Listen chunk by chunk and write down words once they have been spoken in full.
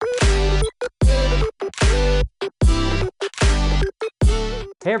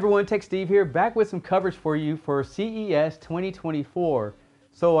Hey everyone, Tech Steve here, back with some coverage for you for CES 2024.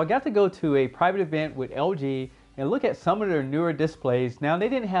 So I got to go to a private event with LG and look at some of their newer displays. Now they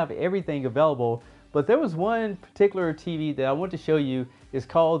didn't have everything available, but there was one particular TV that I want to show you. It's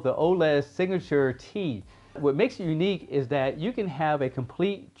called the OLED Signature T. What makes it unique is that you can have a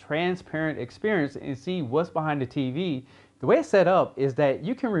complete transparent experience and see what's behind the TV. The way it's set up is that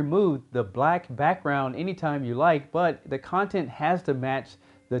you can remove the black background anytime you like, but the content has to match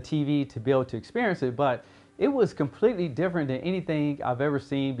the TV to be able to experience it. But it was completely different than anything I've ever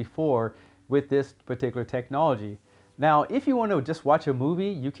seen before with this particular technology. Now, if you want to just watch a movie,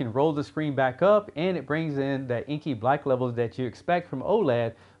 you can roll the screen back up and it brings in the inky black levels that you expect from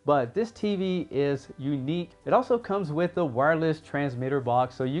OLED. But this TV is unique. It also comes with a wireless transmitter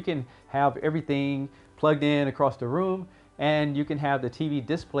box, so you can have everything plugged in across the room, and you can have the TV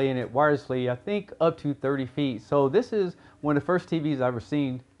display in it wirelessly, I think up to 30 feet. So this is one of the first TVs I've ever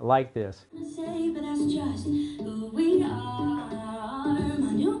seen like this.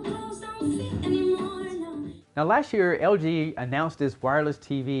 Now last year, LG announced this wireless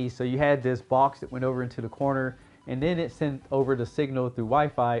TV. So you had this box that went over into the corner, and then it sent over the signal through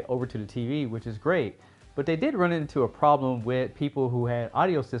Wi-Fi over to the TV, which is great. But they did run into a problem with people who had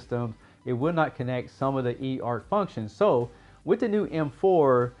audio systems. It would not connect some of the eARC functions. So with the new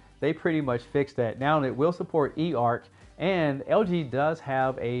M4, they pretty much fixed that. Now it will support eARC, and LG does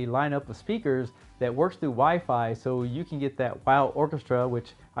have a lineup of speakers that works through Wi-Fi, so you can get that wild orchestra,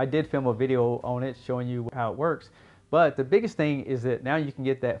 which I did film a video on it showing you how it works. But the biggest thing is that now you can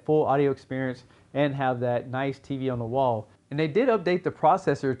get that full audio experience and have that nice TV on the wall. And they did update the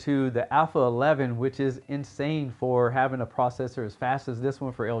processor to the Alpha 11, which is insane for having a processor as fast as this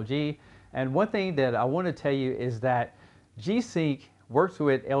one for LG. And one thing that I want to tell you is that G-Sync works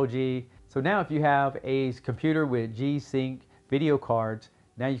with LG. So now if you have a computer with G-Sync video cards,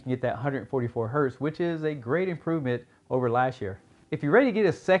 now you can get that 144 Hertz, which is a great improvement over last year. If you're ready to get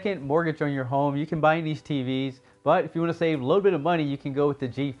a second mortgage on your home, you can buy these TVs. But if you want to save a little bit of money, you can go with the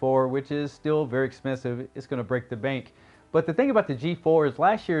G4, which is still very expensive. It's going to break the bank. But the thing about the G4 is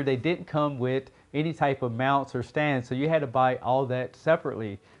last year they didn't come with any type of mounts or stands, so you had to buy all that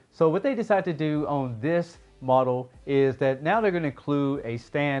separately. So what they decided to do on this model is that now they're going to include a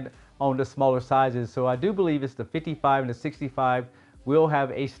stand on the smaller sizes. So I do believe it's the 55 and the 65 will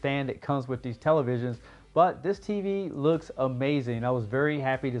have a stand that comes with these televisions. But this TV looks amazing. I was very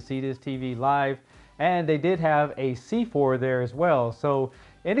happy to see this TV live. And they did have a C4 there as well. So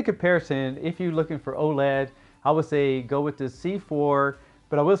in a comparison, if you're looking for OLED, I would say go with the C4.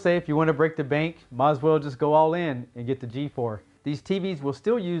 But I will say if you want to break the bank, might as well just go all in and get the G4. These TVs will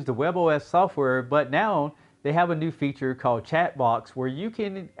still use the WebOS software, but now they have a new feature called Chat Box where you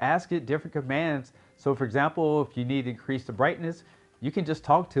can ask it different commands. So for example, if you need to increase the brightness, you can just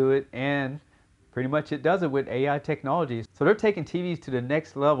talk to it and pretty much it does it with AI technologies. So they're taking TVs to the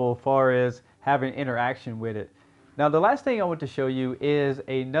next level as far as having interaction with it. Now the last thing I want to show you is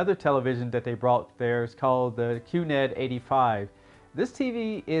another television that they brought there. It's called the QNED 85. This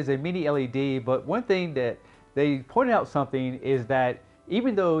TV is a mini LED, but one thing that they pointed out something is that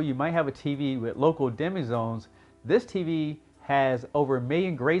even though you might have a TV with local dimming zones, this TV has over 1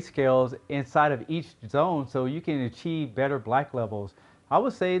 million grayscales inside of each zone, so you can achieve better black levels. I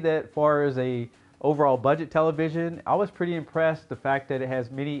would say that as far as a overall budget television, I was pretty impressed the fact that it has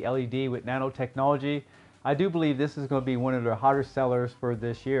mini LED with nanotechnology. I do believe this is going to be one of their hotter sellers for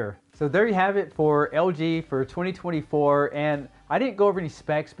this year. So there you have it for LG for 2024, and I didn't go over any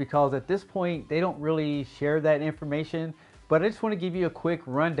specs because at this point they don't really share that information, but I just want to give you a quick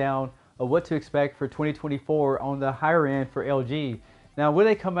rundown of what to expect for 2024 on the higher end for LG. Now will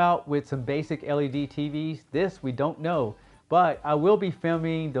they come out with some basic LED TVs? This we don't know, but I will be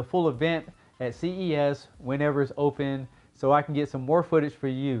filming the full event at CES whenever it's open so I can get some more footage for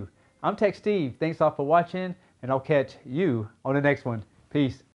you. I'm Tech Steve. Thanks all for watching, and I'll catch you on the next one. Peace.